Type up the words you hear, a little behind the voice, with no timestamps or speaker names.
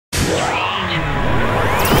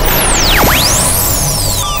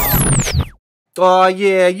Oh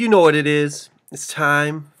yeah, you know what it is. It's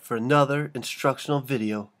time for another instructional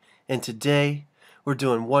video. And today we're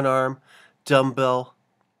doing one arm dumbbell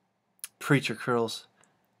preacher curls.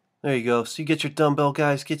 There you go. So you get your dumbbell,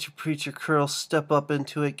 guys, get your preacher curls, step up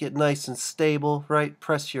into it, get nice and stable, right?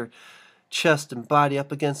 Press your chest and body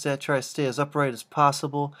up against that. Try to stay as upright as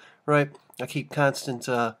possible, right? I keep constant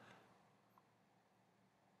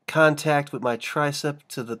contact with my tricep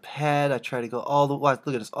to the pad. I try to go all the way,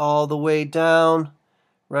 look at this, all the way down,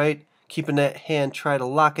 right? Keeping that hand, try to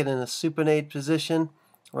lock it in a supinate position,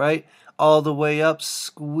 right? All the way up,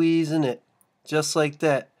 squeezing it, just like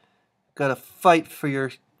that. Got to fight for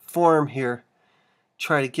your form here.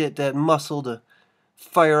 Try to get that muscle to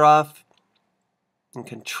fire off and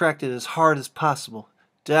contract it as hard as possible.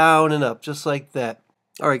 Down and up, just like that.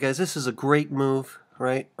 Alright guys, this is a great move,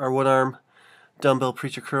 right? Our one arm dumbbell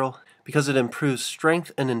preacher curl, because it improves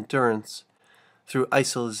strength and endurance through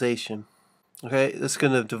isolation. Okay, this is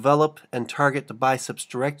going to develop and target the biceps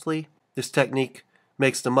directly. This technique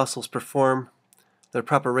makes the muscles perform their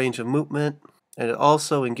proper range of movement, and it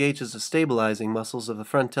also engages the stabilizing muscles of the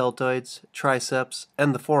front deltoids, triceps,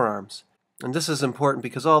 and the forearms. And this is important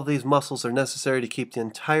because all of these muscles are necessary to keep the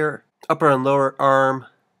entire upper and lower arm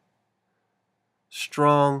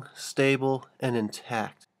strong, stable, and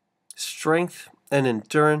intact. Strength and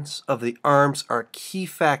endurance of the arms are key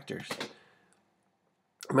factors.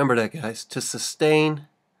 Remember that, guys, to sustain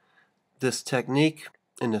this technique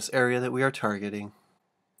in this area that we are targeting.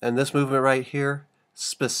 And this movement right here,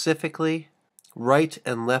 specifically right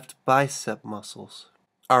and left bicep muscles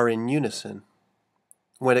are in unison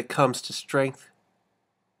when it comes to strength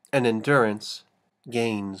and endurance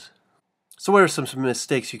gains. So what are some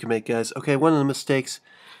mistakes you can make, guys? Okay, one of the mistakes,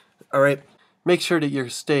 alright, make sure that you're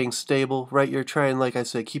staying stable, right? You're trying, like I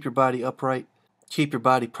said, keep your body upright, keep your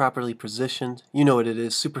body properly positioned. You know what it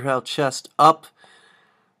is, super held chest up,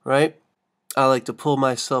 right? I like to pull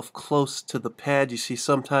myself close to the pad. You see,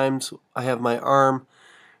 sometimes I have my arm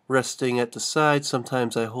resting at the side,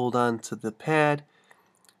 sometimes I hold on to the pad.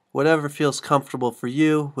 Whatever feels comfortable for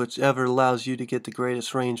you, whichever allows you to get the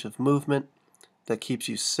greatest range of movement that keeps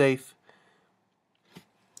you safe.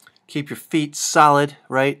 Keep your feet solid,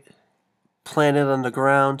 right? Planted on the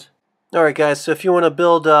ground. Alright guys, so if you want to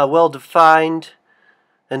build well-defined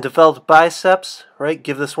and developed biceps, right,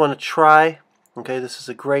 give this one a try. Okay, this is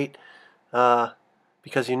a great,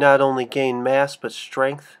 because you not only gain mass but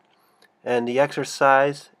strength. And the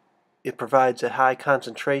exercise, it provides a high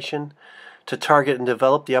concentration to target and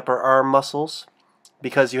develop the upper arm muscles,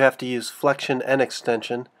 because you have to use flexion and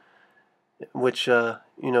extension, which, then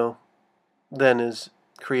is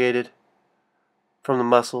created from the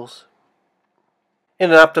muscles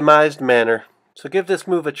in an optimized manner. So give this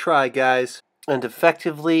move a try, guys, and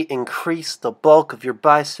effectively increase the bulk of your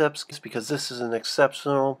biceps, because this is an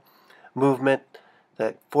exceptional movement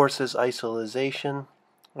that forces isolation.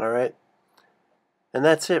 Alright, and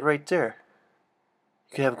that's it right there.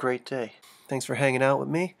 You can have a great day. Thanks for hanging out with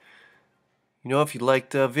me. If you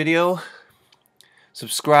liked the video,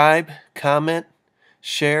 subscribe, comment,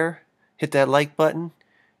 share, hit that like button.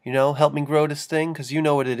 Help me grow this thing, because you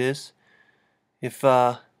know what it is. If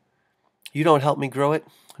you don't help me grow it,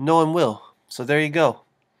 no one will. So there you go.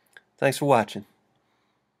 Thanks for watching.